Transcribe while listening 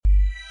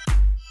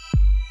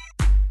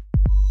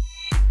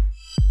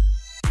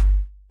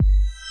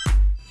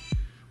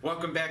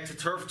Welcome back to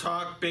Turf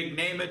Talk, Big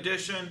Name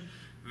Edition.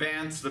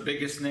 Vance, the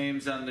biggest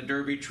names on the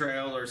Derby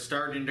Trail are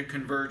starting to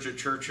converge at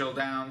Churchill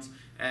Downs,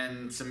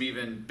 and some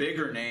even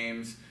bigger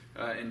names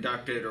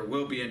inducted or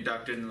will be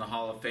inducted in the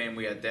Hall of Fame.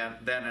 We had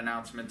that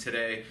announcement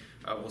today.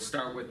 We'll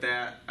start with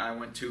that. I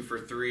went 2 for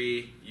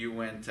 3. You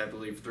went, I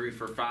believe, 3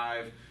 for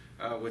 5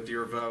 with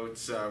your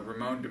votes.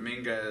 Ramon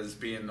Domingez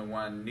being the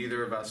one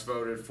neither of us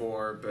voted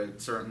for,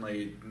 but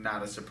certainly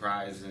not a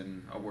surprise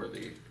and a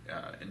worthy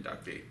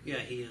inductee. Yeah,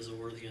 he is a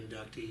worthy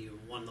inductee. He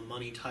won the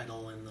money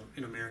title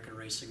in American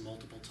racing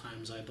multiple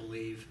times, I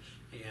believe.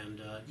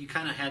 And you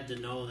kind of had to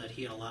know that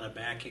he had a lot of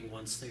backing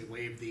once they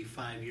waived the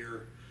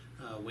 5-year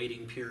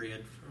waiting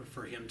period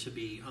for him to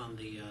be on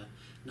the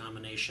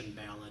nomination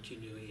ballot. You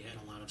knew he had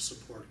a lot of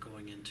support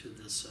going into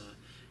this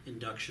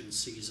induction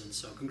season.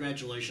 So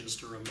congratulations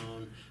to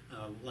Ramon.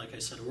 Like I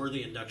said, a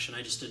worthy induction.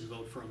 I just didn't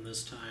vote for him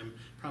this time.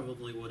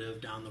 Probably would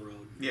have down the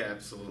road. Yeah,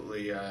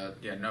 absolutely.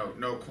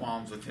 No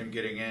qualms with him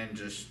getting in.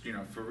 Just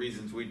for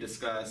reasons we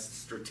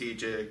discussed,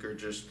 strategic or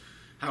just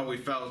how we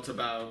felt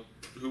about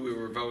who we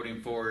were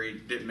voting for. He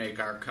didn't make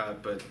our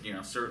cut, but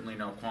certainly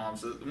no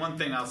qualms. The one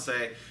thing I'll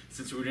say,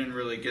 since we didn't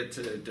really get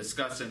to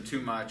discuss him too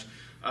much,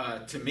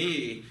 to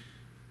me,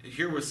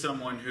 here was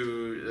someone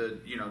who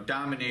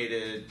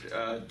dominated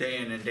day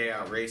in and day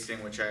out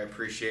racing, which I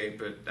appreciate.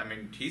 But I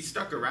mean, he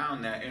stuck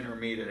around that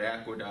intermediate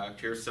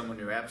Aqueduct. Here's someone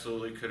who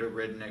absolutely could have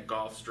ridden at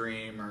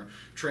Gulfstream or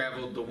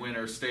traveled the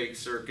Winter Stakes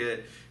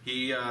circuit.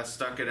 He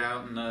stuck it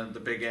out in the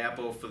Big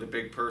Apple for the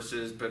big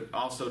purses, but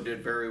also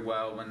did very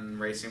well when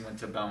racing went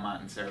to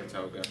Belmont and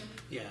Saratoga.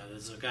 Yeah,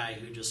 there's a guy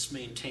who just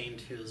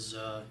maintained his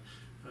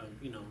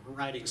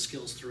riding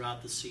skills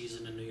throughout the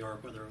season in New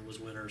York, whether it was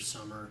winter or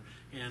summer.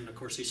 And, of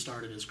course, he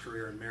started his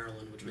career in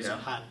Maryland, which was a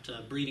hot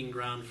breeding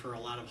ground for a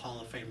lot of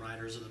Hall of Fame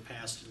riders of the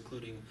past,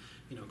 including,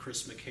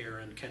 Chris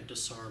McCarron, Kent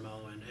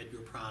DeSarmo, and Edgar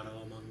Prado,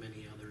 among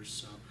many others.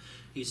 So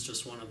he's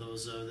just one of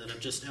those that have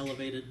just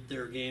elevated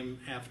their game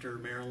after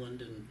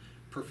Maryland and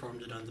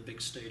performed it on the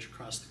big stage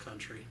across the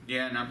country.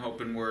 Yeah, and I'm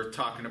hoping we're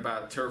talking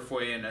about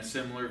Turfway in a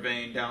similar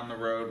vein down the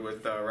road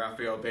with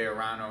Rafael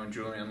Bejarano and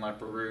Julian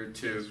Leparoux,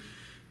 two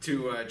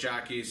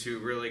jockeys who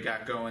really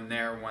got going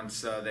there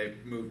once they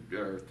moved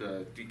or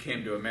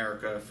came to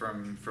America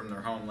from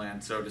their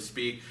homeland, so to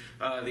speak.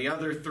 The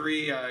other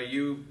three,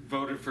 you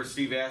voted for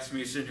Steve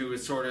Asmussen, who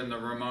was sort of in the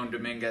Ramon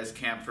Domingez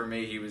camp for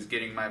me. He was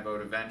getting my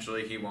vote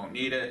eventually. He won't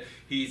need it.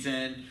 He's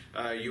in.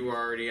 You were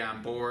already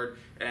on board.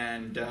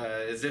 And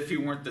as if he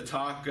weren't the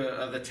talk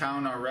of the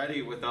town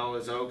already with all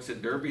his Oaks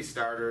and Derby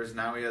starters,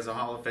 now he has a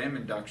Hall of Fame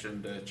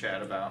induction to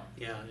chat about.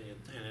 Yeah,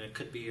 and it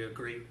could be a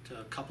great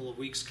couple of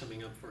weeks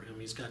coming up for him.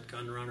 He's got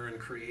Gunrunner and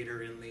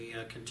Creator in the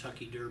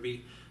Kentucky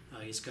Derby.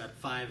 He's got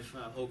 5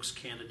 Oaks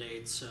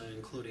candidates,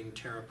 including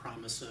Terra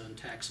Promissa and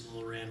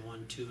Taxable, ran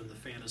 1-2 in the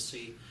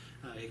Fantasy.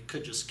 It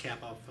could just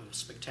cap off a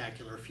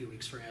spectacular few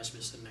weeks for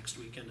Asmussen next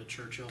weekend at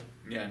Churchill.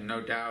 Yeah, no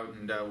doubt,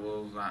 and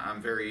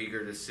I'm very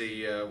eager to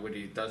see what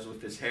he does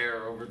with his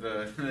hair over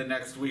the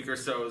next week or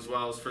so, as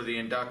well as for the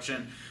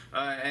induction.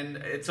 And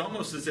it's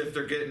almost as if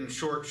they're getting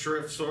short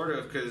shrift, sort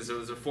of, because it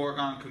was a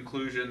foregone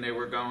conclusion they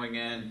were going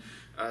in.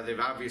 They've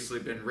obviously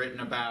been written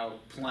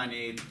about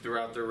plenty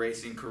throughout their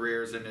racing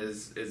careers and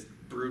as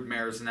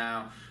broodmares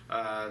now.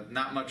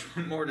 Not much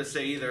more to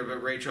say either,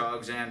 but Rachel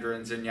Alexandra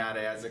and Zenyatta,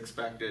 as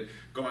expected,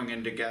 going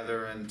in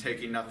together and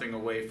taking nothing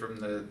away from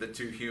the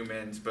two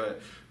humans,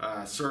 but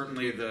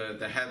certainly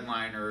the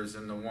headliners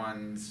and the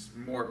ones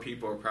more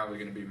people are probably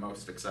going to be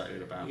most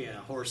excited about. Yeah,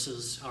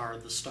 horses are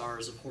the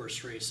stars of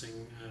horse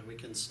racing. We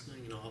can,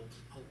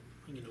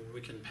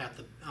 we can pat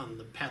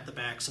the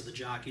backs of the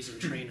jockeys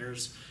and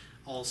trainers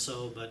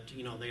also, but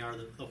they are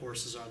the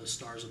horses are the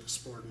stars of the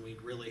sport, and we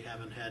really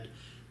haven't had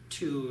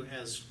two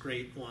as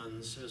great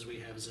ones as we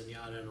have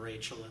Zenyatta and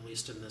Rachel, at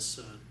least in this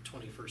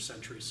 21st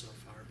century so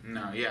far.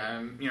 No, yeah,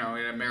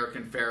 in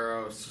American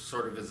Pharoah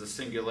sort of as a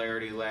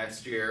singularity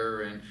last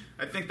year, and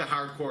I think the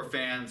hardcore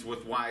fans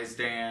with Wise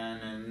Dan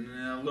and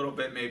a little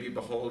bit maybe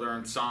Beholder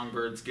and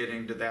Songbirds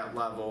getting to that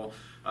level,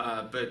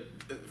 but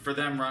for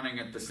them running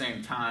at the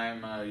same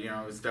time,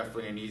 it was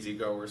definitely an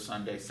easy-goer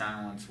Sunday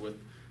silence with,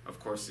 of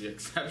course, the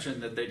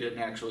exception that they didn't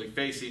actually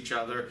face each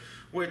other,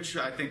 which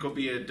I think will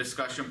be a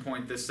discussion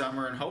point this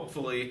summer, and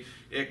hopefully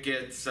it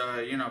gets,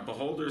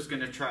 Beholder's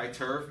going to try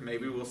turf.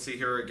 Maybe we'll see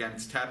her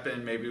against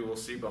Tepin. Maybe we'll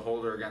see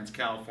Beholder against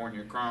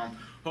California Chrome.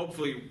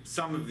 Hopefully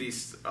some of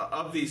these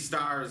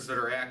stars that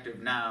are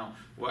active now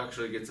will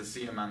actually get to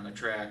see them on the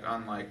track,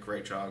 unlike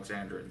Rachel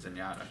Alexandra and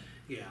Zenyatta.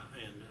 Yeah,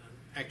 and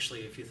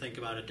actually, if you think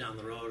about it down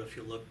the road, if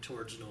you look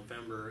towards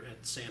November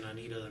at Santa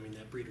Anita,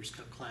 that Breeders'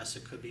 Cup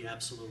Classic could be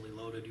absolutely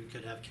loaded. You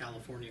could have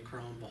California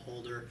Chrome,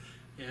 Beholder,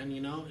 and,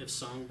 if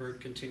Songbird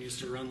continues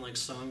to run like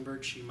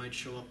Songbird, she might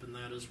show up in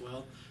that as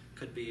well.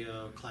 Could be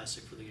a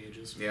classic for the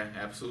ages. Yeah,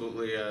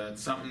 absolutely.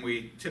 It's something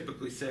we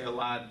typically say a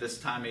lot this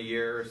time of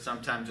year.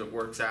 Sometimes it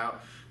works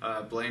out.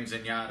 Blame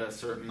Zenyatta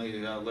certainly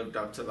lived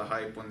up to the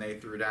hype when they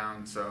threw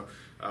down, so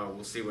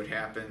we'll see what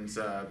happens.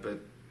 But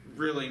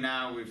really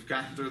now we've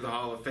gotten through the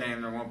Hall of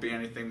Fame. There won't be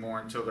anything more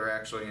until they're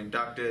actually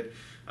inducted.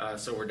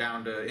 So we're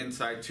down to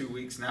inside 2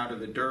 weeks now to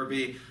the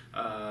Derby.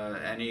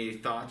 Any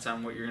thoughts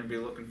on what you're going to be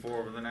looking for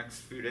over the next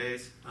few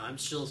days? I'm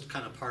still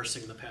kind of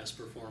parsing the past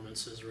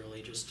performances,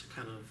 really, just to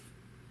kind of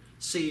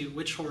see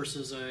which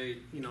horses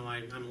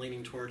I'm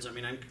leaning towards. I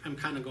mean, I'm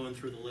kind of going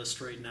through the list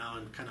right now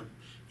and kind of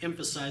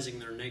emphasizing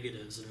their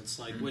negatives, and it's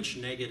like, which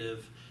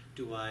negative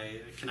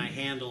can I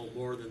handle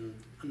more than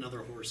another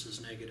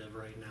horse's negative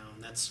right now?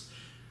 And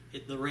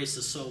the race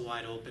is so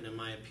wide open, in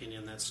my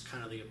opinion. That's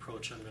kind of the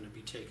approach I'm going to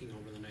be taking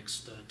over the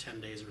next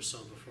 10 days or so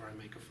before I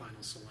make a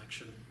final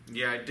selection.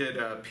 Yeah, I did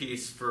a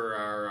piece for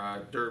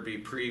our Derby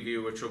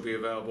preview, which will be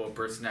available at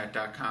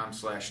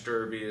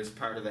brisnet.com/Derby as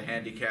part of the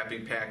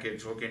handicapping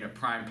package, looking at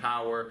Prime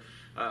Power,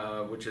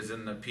 which is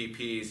in the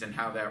PPs, and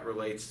how that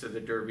relates to the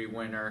Derby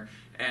winner,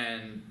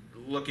 and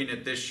looking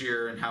at this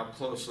year and how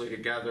closely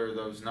together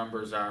those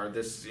numbers are.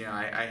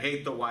 I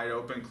hate the wide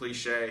open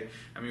cliche.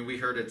 I mean, we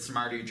heard it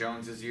Smarty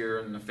Jones's year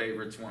and the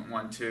favorites went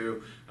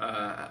 1-2,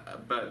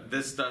 but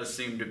this does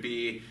seem to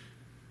be,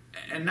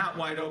 and not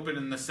wide open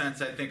in the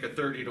sense I think a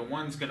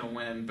 30-1 is going to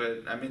win,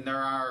 but I mean, there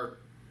are,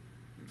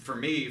 for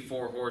me,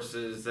 4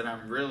 horses that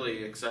I'm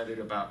really excited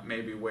about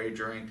maybe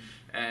wagering,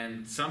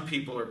 and some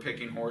people are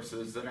picking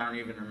horses that aren't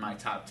even in my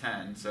top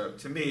 10. So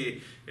to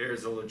me,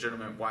 there's a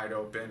legitimate wide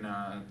open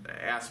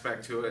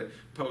aspect to it.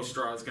 Post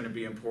draw is going to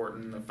be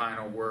important. The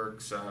final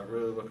works.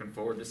 Really looking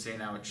forward to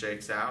seeing how it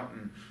shakes out,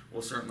 and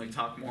we'll certainly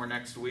talk more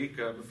next week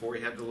before we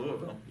head to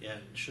Louisville. Yeah,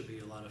 it should be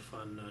a lot of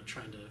fun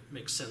trying to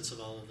make sense of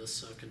all of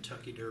this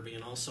Kentucky Derby,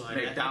 and also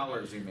make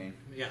dollars. You mean?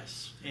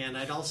 Yes, and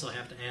I'd also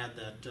have to add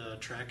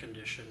that track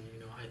condition.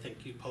 I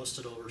think you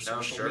posted over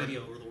social media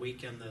over the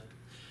weekend that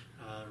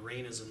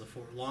rain is in the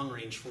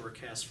long-range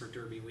forecast for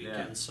Derby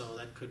weekend, so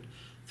that could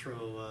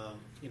throw a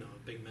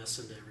big mess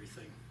into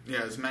everything.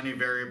 Yeah, as many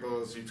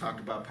variables. You talked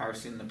about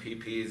parsing the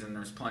PPs, and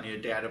there's plenty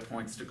of data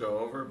points to go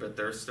over, but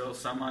there's still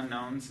some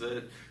unknowns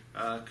that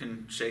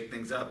can shake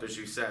things up, as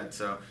you said.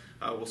 So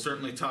we'll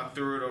certainly talk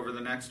through it over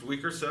the next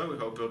week or so. We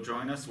hope you'll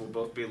join us. We'll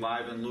both be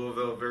live in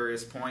Louisville at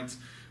various points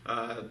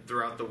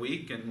throughout the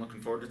week, and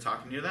looking forward to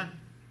talking to you then.